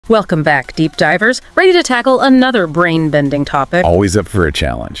Welcome back, deep divers, ready to tackle another brain-bending topic. Always up for a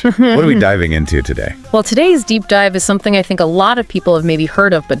challenge. What are we diving into today? Well, today's deep dive is something I think a lot of people have maybe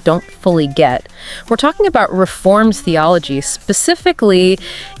heard of but don't fully get. We're talking about Reformed theology, specifically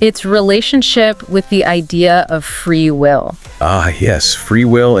its relationship with the idea of free will. Ah, yes, free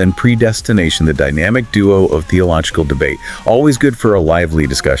will and predestination, the dynamic duo of theological debate. Always good for a lively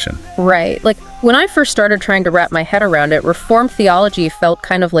discussion. Right. Like, when I first started trying to wrap my head around it, Reformed theology felt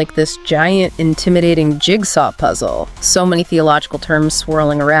kind of like this giant, intimidating jigsaw puzzle. So many theological terms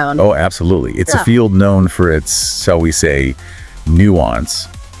swirling around. Oh, absolutely. It's a field known for its, shall we say, nuance,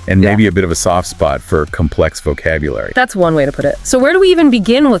 and maybe a bit of a soft spot for complex vocabulary. That's one way to put it. So where do we even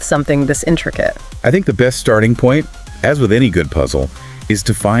begin with something this intricate? I think the best starting point, as with any good puzzle, is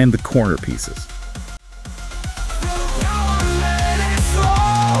to find the corner pieces.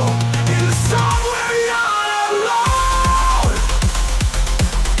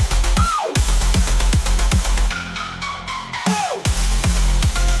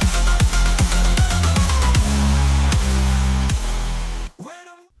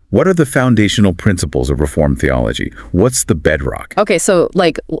 What are the foundational principles of Reformed theology? What's the bedrock? Okay, so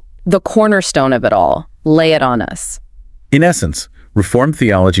like the cornerstone of it all. Lay it on us. In essence, Reformed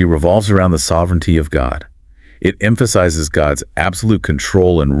theology revolves around the sovereignty of God. It emphasizes God's absolute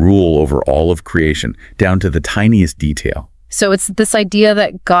control and rule over all of creation, down to the tiniest detail. So it's this idea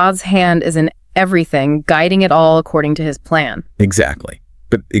that God's hand is in everything, guiding it all according to his plan. Exactly.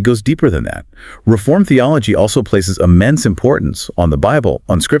 But it goes deeper than that. Reformed theology also places immense importance on the Bible,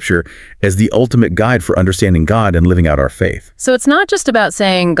 on Scripture, as the ultimate guide for understanding God and living out our faith. So it's not just about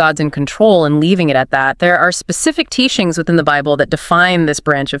saying God's in control and leaving it at that. There are specific teachings within the Bible that define this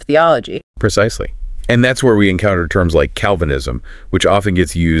branch of theology. Precisely. And that's where we encounter terms like Calvinism, which often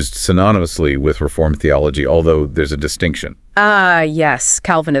gets used synonymously with Reformed theology, although there's a distinction. Ah, yes,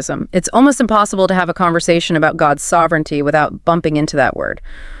 Calvinism. It's almost impossible to have a conversation about God's sovereignty without bumping into that word.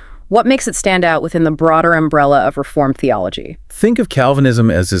 What makes it stand out within the broader umbrella of Reformed theology? Think of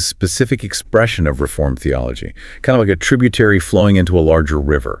Calvinism as a specific expression of Reformed theology, kind of like a tributary flowing into a larger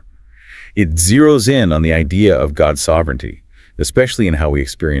river. It zeroes in on the idea of God's sovereignty, especially in how we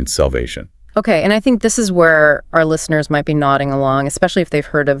experience salvation. Okay, and I think this is where our listeners might be nodding along, especially if they've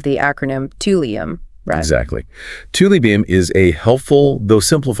heard of the acronym TULIUM, right? Exactly. TULIUM is a helpful, though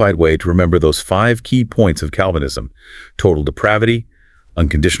simplified way to remember those 5 key points of Calvinism: total depravity,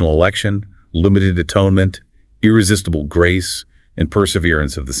 unconditional election, limited atonement, irresistible grace, and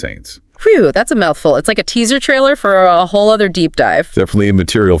perseverance of the saints. Phew, that's a mouthful. It's like a teaser trailer for a whole other deep dive. Definitely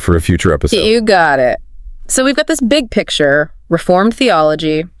material for a future episode. You got it. So we've got this big picture, Reformed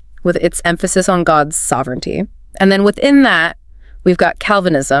theology, with its emphasis on God's sovereignty. And then within that, we've got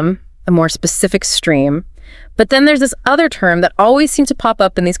Calvinism, a more specific stream. But then there's this other term that always seems to pop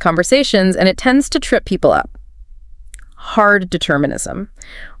up in these conversations, and it tends to trip people up. Hard determinism.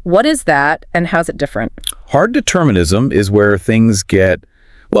 What is that, and how's it different? Hard determinism is where things get,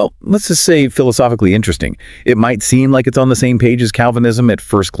 well, let's just say philosophically interesting. It might seem like it's on the same page as Calvinism at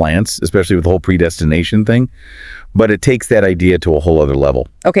first glance, especially with the whole predestination thing, but it takes that idea to a whole other level.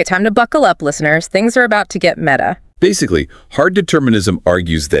 Okay, time to buckle up, listeners. Things are about to get meta. Basically, hard determinism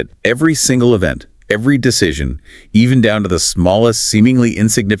argues that every single event, every decision, even down to the smallest, seemingly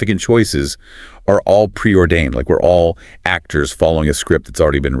insignificant choices, are all preordained, like we're all actors following a script that's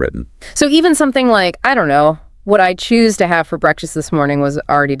already been written. So even something like, I don't know, what I choose to have for breakfast this morning was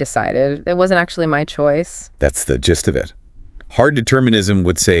already decided. It wasn't actually my choice. That's the gist of it. Hard determinism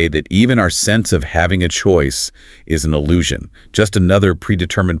would say that even our sense of having a choice is an illusion, just another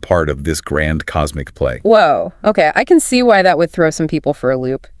predetermined part of this grand cosmic play. Whoa, okay, I can see why that would throw some people for a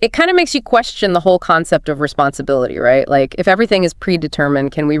loop. It kind of makes you question the whole concept of responsibility, right? Like, if everything is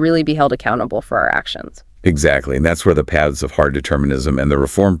predetermined, can we really be held accountable for our actions? Exactly, and that's where the paths of hard determinism and the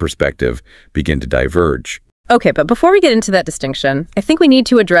Reformed perspective begin to diverge. Okay, but before we get into that distinction, I think we need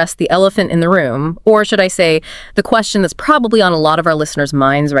to address the elephant in the room, or should I say, the question that's probably on a lot of our listeners'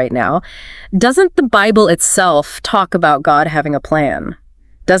 minds right now. Doesn't the Bible itself talk about God having a plan?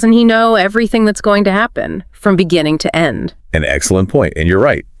 Doesn't he know everything that's going to happen, from beginning to end? An excellent point, and you're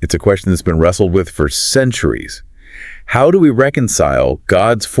right. It's a question that's been wrestled with for centuries. How do we reconcile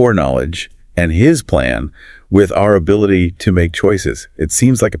God's foreknowledge and his plan with our ability to make choices? It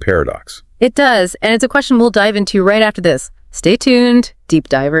seems like a paradox. It does, and it's a question we'll dive into right after this. Stay tuned, deep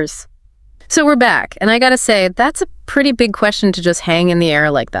divers. So we're back, and I gotta say, that's a pretty big question to just hang in the air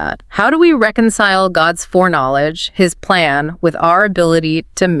like that. How do we reconcile God's foreknowledge, his plan, with our ability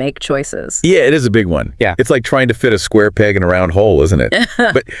to make choices? Yeah, it is a big one. Yeah. It's like trying to fit a square peg in a round hole, isn't it?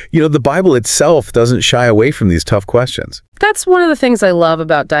 But, the Bible itself doesn't shy away from these tough questions. That's one of the things I love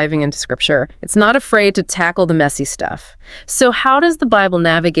about diving into Scripture. It's not afraid to tackle the messy stuff. So how does the Bible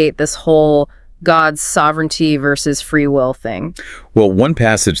navigate this whole God's sovereignty versus free will thing? Well, one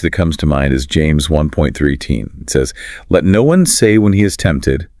passage that comes to mind is James 1:13. It says, "Let no one say when he is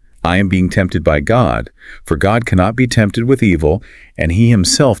tempted, I am being tempted by God, for God cannot be tempted with evil, and he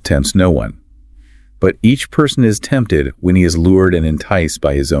himself tempts no one. But each person is tempted when he is lured and enticed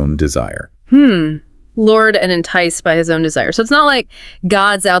by his own desire." Lured and enticed by his own desire. So it's not like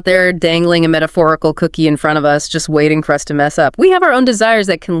God's out there dangling a metaphorical cookie in front of us, just waiting for us to mess up. We have our own desires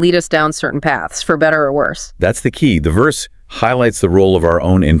that can lead us down certain paths, for better or worse. That's the key. The verse highlights the role of our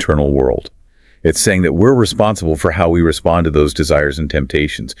own internal world. It's saying that we're responsible for how we respond to those desires and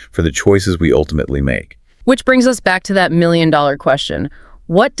temptations, for the choices we ultimately make. Which brings us back to that million-dollar question.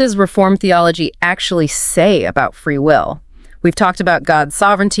 What does Reformed theology actually say about free will? We've talked about God's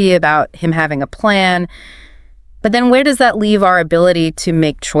sovereignty, about him having a plan, but then where does that leave our ability to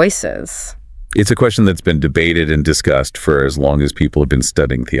make choices? It's a question that's been debated and discussed for as long as people have been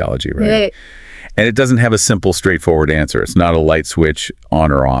studying theology, right? Yeah. And it doesn't have a simple, straightforward answer. It's not a light switch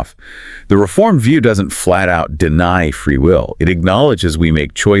on or off. The Reformed view doesn't flat out deny free will. It acknowledges we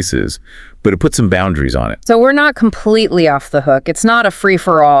make choices, but it puts some boundaries on it. So we're not completely off the hook. It's not a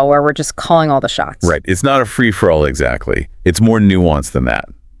free-for-all where we're just calling all the shots. Right. It's not a free-for-all exactly. It's more nuanced than that.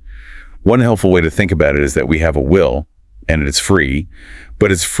 One helpful way to think about it is that we have a will, and it's free, but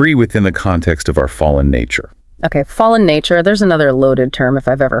it's free within the context of our fallen nature. Okay, fallen nature. There's another loaded term if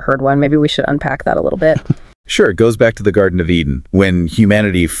I've ever heard one. Maybe we should unpack that a little bit. Sure, it goes back to the Garden of Eden, when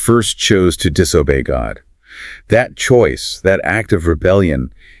humanity first chose to disobey God. That choice, that act of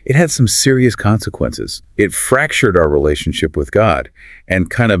rebellion, it had some serious consequences. It fractured our relationship with God and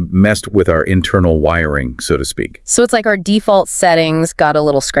kind of messed with our internal wiring, so to speak. So it's like our default settings got a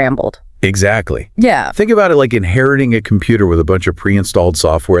little scrambled. Exactly. Yeah. Think about it like inheriting a computer with a bunch of pre-installed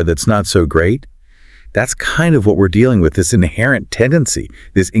software that's not so great. That's kind of what we're dealing with, this inherent tendency,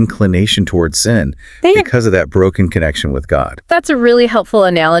 this inclination towards sin because of that broken connection with God. That's a really helpful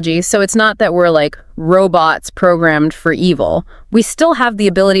analogy. So it's not that we're like robots programmed for evil. We still have the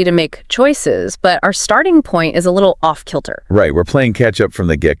ability to make choices, but our starting point is a little off-kilter. Right. We're playing catch-up from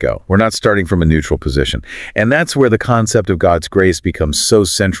the get-go. We're not starting from a neutral position. And that's where the concept of God's grace becomes so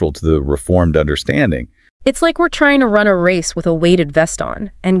central to the Reformed understanding. It's like we're trying to run a race with a weighted vest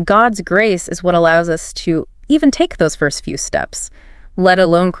on, and God's grace is what allows us to even take those first few steps, let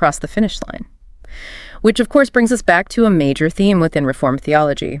alone cross the finish line. Which, of course, brings us back to a major theme within Reformed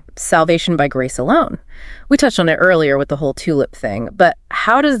theology, salvation by grace alone. We touched on it earlier with the whole tulip thing, but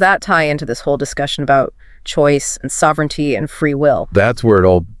how does that tie into this whole discussion about choice and sovereignty and free will? That's where it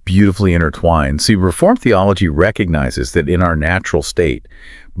all beautifully intertwines. See, Reformed theology recognizes that in our natural state,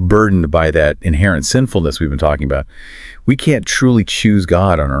 burdened by that inherent sinfulness we've been talking about, we can't truly choose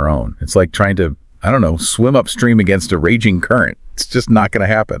God on our own. It's like trying to, swim upstream against a raging current. It's just not going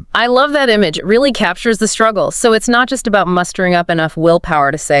to happen. I love that image. It really captures the struggle. So it's not just about mustering up enough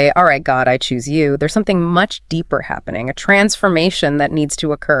willpower to say, all right, God, I choose you. There's something much deeper happening, a transformation that needs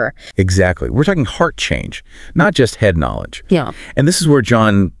to occur. Exactly. We're talking heart change, not just head knowledge. Yeah. And this is where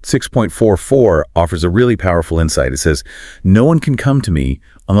John 6:44 offers a really powerful insight. It says, "No one can come to me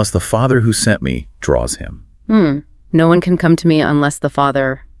unless the Father who sent me draws him." No one can come to me unless the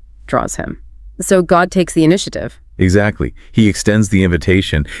Father draws him. So God takes the initiative. Exactly. He extends the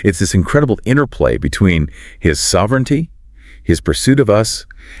invitation. It's this incredible interplay between his sovereignty, his pursuit of us,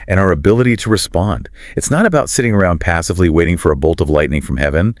 and our ability to respond. It's not about sitting around passively waiting for a bolt of lightning from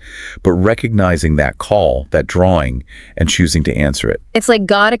heaven, but recognizing that call, that drawing, and choosing to answer it. It's like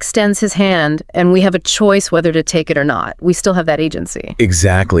God extends his hand, and we have a choice whether to take it or not. We still have that agency.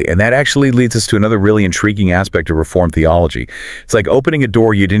 Exactly. And that actually leads us to another really intriguing aspect of Reformed theology. It's like opening a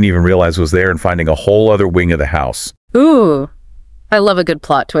door you didn't even realize was there and finding a whole other wing of the house. Ooh, I love a good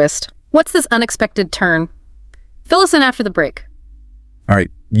plot twist. What's this unexpected turn? Fill us in after the break. All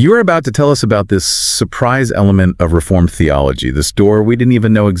right, you're about to tell us about this surprise element of Reformed theology, this door we didn't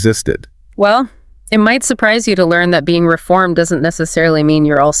even know existed. Well, it might surprise you to learn that being Reformed doesn't necessarily mean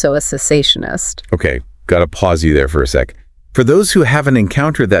you're also a cessationist. Okay, gotta pause you there for a sec. For those who haven't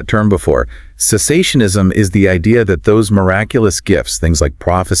encountered that term before, cessationism is the idea that those miraculous gifts, things like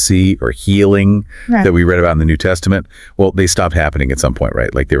prophecy or healing that we read about in the New Testament, well, they stopped happening at some point,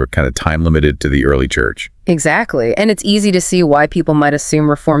 right? Like they were kind of time limited to the early church. Exactly. And it's easy to see why people might assume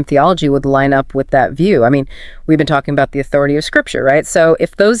Reformed theology would line up with that view. I mean, we've been talking about the authority of Scripture, right? So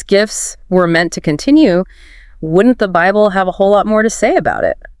if those gifts were meant to continue, wouldn't the Bible have a whole lot more to say about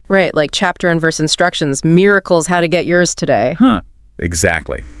it? Right, like chapter and verse instructions, miracles, how to get yours today.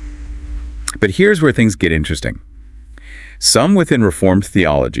 Exactly. But here's where things get interesting. Some within Reformed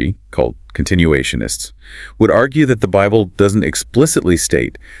theology, called continuationists, would argue that the Bible doesn't explicitly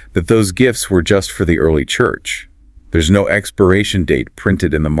state that those gifts were just for the early church. There's no expiration date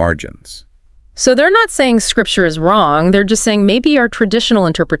printed in the margins. So they're not saying Scripture is wrong. They're just saying maybe our traditional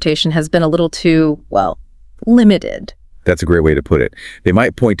interpretation has been a little too, well, limited. That's a great way to put it. They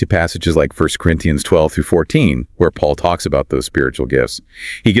might point to passages like 1 Corinthians 12 through 14, where Paul talks about those spiritual gifts.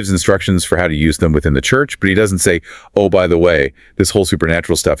 He gives instructions for how to use them within the church, but he doesn't say, oh, by the way, this whole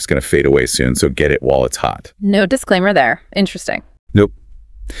supernatural stuff is going to fade away soon, so get it while it's hot. No disclaimer there. Interesting. Nope.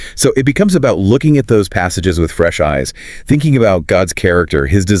 So it becomes about looking at those passages with fresh eyes, thinking about God's character,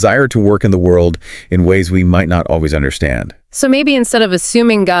 his desire to work in the world in ways we might not always understand. So maybe instead of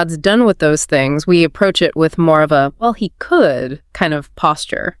assuming God's done with those things, we approach it with more of a, well, he could kind of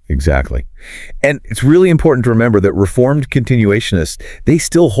posture. Exactly. And it's really important to remember that Reformed continuationists, they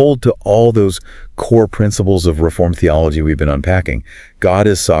still hold to all those core principles of Reformed theology we've been unpacking. God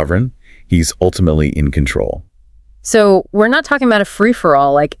is sovereign. He's ultimately in control. So we're not talking about a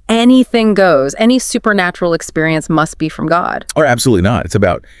free-for-all, like anything goes. Any supernatural experience must be from God. Or absolutely not. It's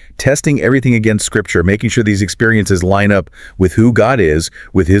about testing everything against Scripture, making sure these experiences line up with who God is,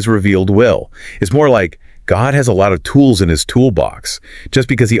 with his revealed will. It's more like God has a lot of tools in his toolbox. Just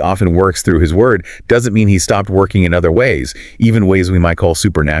because he often works through his word doesn't mean he stopped working in other ways, even ways we might call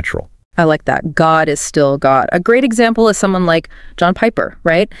supernatural. I like that. God is still God. A great example is someone like John Piper,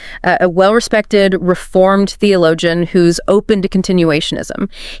 right? A well-respected Reformed theologian who's open to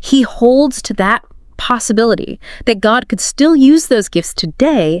continuationism. He holds to that possibility that God could still use those gifts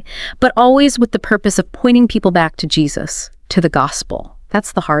today, but always with the purpose of pointing people back to Jesus, to the gospel.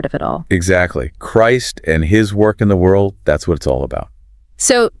 That's the heart of it all. Exactly. Christ and his work in the world, that's what it's all about.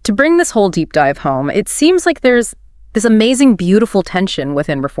 So to bring this whole deep dive home, it seems like there's this amazing, beautiful tension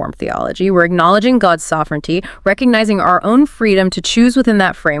within Reformed theology. We're acknowledging God's sovereignty, recognizing our own freedom to choose within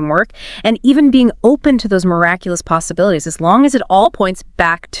that framework, and even being open to those miraculous possibilities, as long as it all points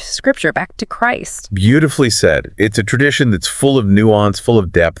back to Scripture, back to Christ. Beautifully said. It's a tradition that's full of nuance, full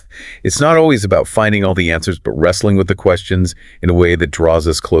of depth. It's not always about finding all the answers, but wrestling with the questions in a way that draws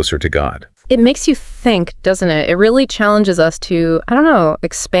us closer to God. It makes you think, doesn't it? It really challenges us to, I don't know,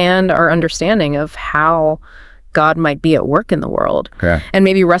 expand our understanding of how God might be at work in the world, and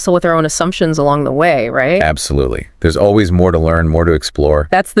maybe wrestle with our own assumptions along the way, right? Absolutely. There's always more to learn, more to explore.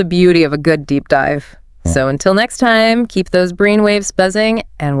 That's the beauty of a good deep dive. So until next time, keep those brainwaves buzzing,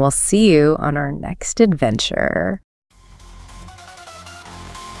 and we'll see you on our next adventure.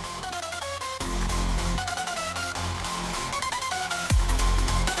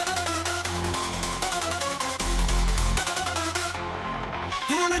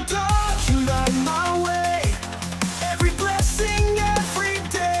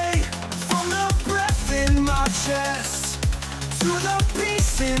 To the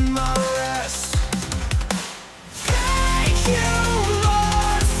peace in my rest. Thank you,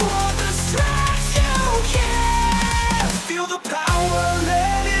 Lord, for the strength you give. Feel the power,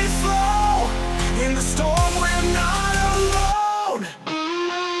 let it flow. In the storm, we're not alone.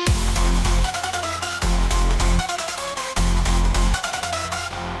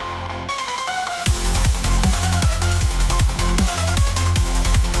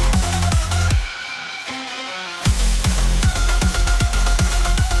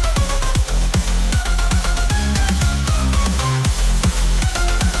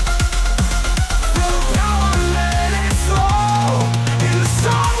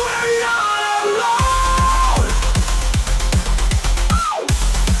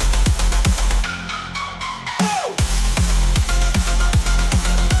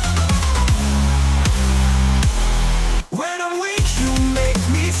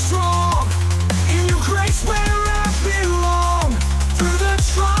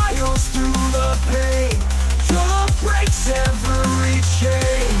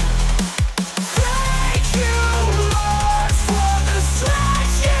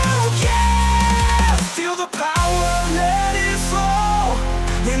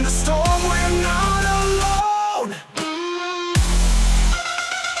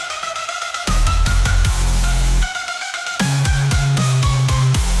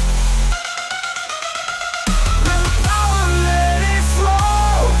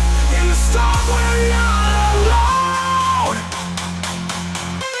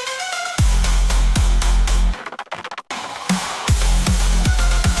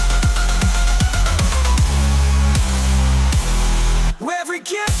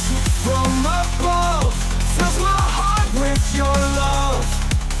 gift from above fills my heart with your love.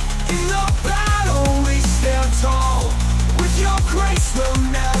 In the battle we stand tall, with your grace we'll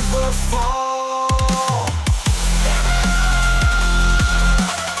never fall.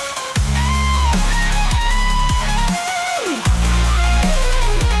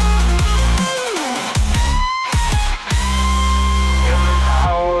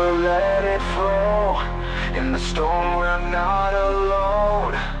 In the storm we're not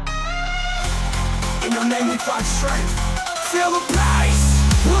alone. In your name we find strength. Feel the pace,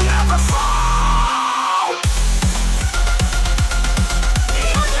 we'll never fall. In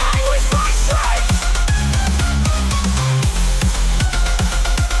your name we find strength.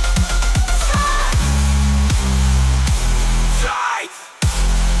 Faith.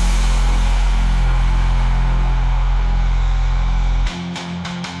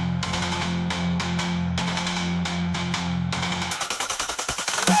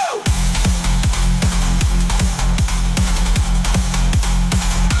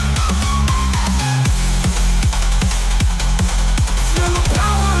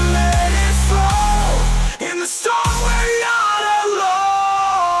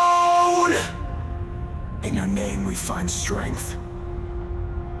 In your name we find strength.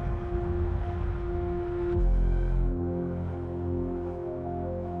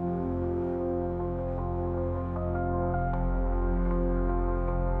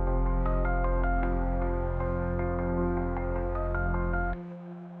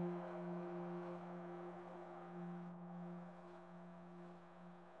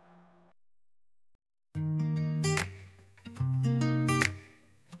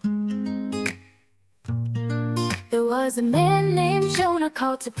 There was a man named Jonah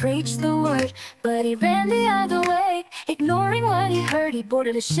called to preach the word, but he ran the other way, ignoring what he heard. He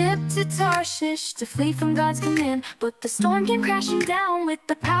boarded a ship to Tarshish to flee from God's command, but the storm came crashing down with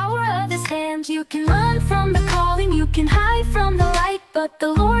the power of his hand. You can run from the calling, you can hide from the light, but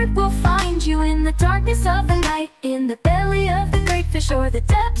the Lord will find you in the darkness of the night. In the belly of the great fish or the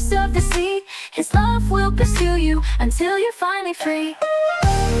depths of the sea, His love will pursue you until you're finally free.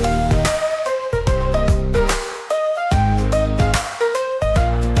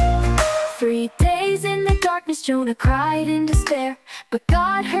 3 days in the darkness, Jonah cried in despair, but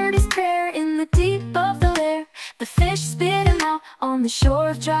God heard his prayer in the deep of the lair. The fish spit him out on the shore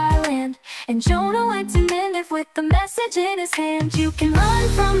of dry land, and Jonah went to Nineveh with the message in his hand. You can run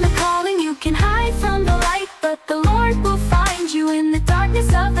from the calling, you can hide from the light, but the Lord will find you in the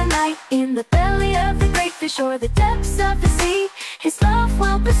darkness of the night. In the belly of the great fish or the depths of the sea, His love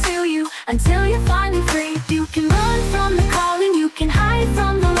will pursue you until you're finally free. You can run from the calling, you can hide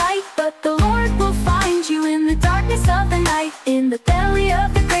from the light, but the Lord will find you in the darkness of the night. In the belly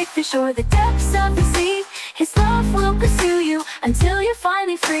of the great fish or the depths of the sea, His love will pursue you until you're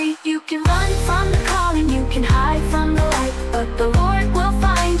finally free. You can run from the calling, you can hide from the light, but the Lord will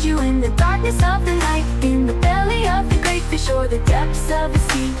find you in the darkness of the night. In the belly of the great fish or the depths of the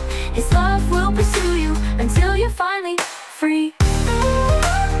sea, His love will pursue you until you're finally free.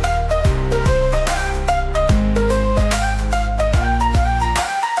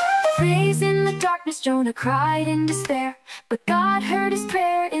 Darkness, Jonah cried in despair, but God heard his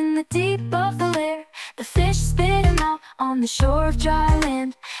prayer in the deep of the lair. The fish spit him out on the shore of dry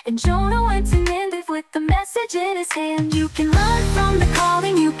land, and Jonah went to Nineveh with the message in his hand. You can run from the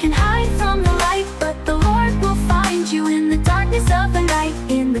calling, you can hide from the light, but the Lord will find you in the darkness of the night.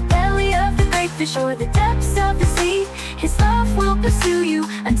 In the belly of the great fish or the depths of the sea, His love will pursue you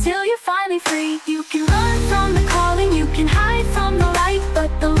until you're finally free. You can run from the calling, you can hide from the light,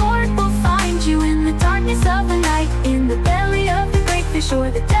 but the Lord will find you in the darkness of the night. In the belly of the great fish or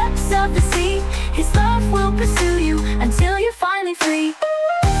the depths of the sea, His love will pursue you until you're finally free.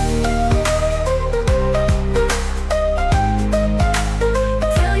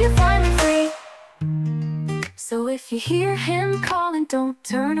 Until you're finally free. So if you hear Him calling, don't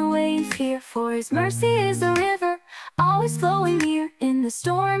turn away in fear, for His mercy is a river, always flowing near. In the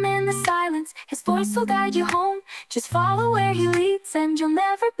storm and the silence, His voice will guide you home. Just follow where He leads and you'll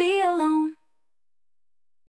never be alone.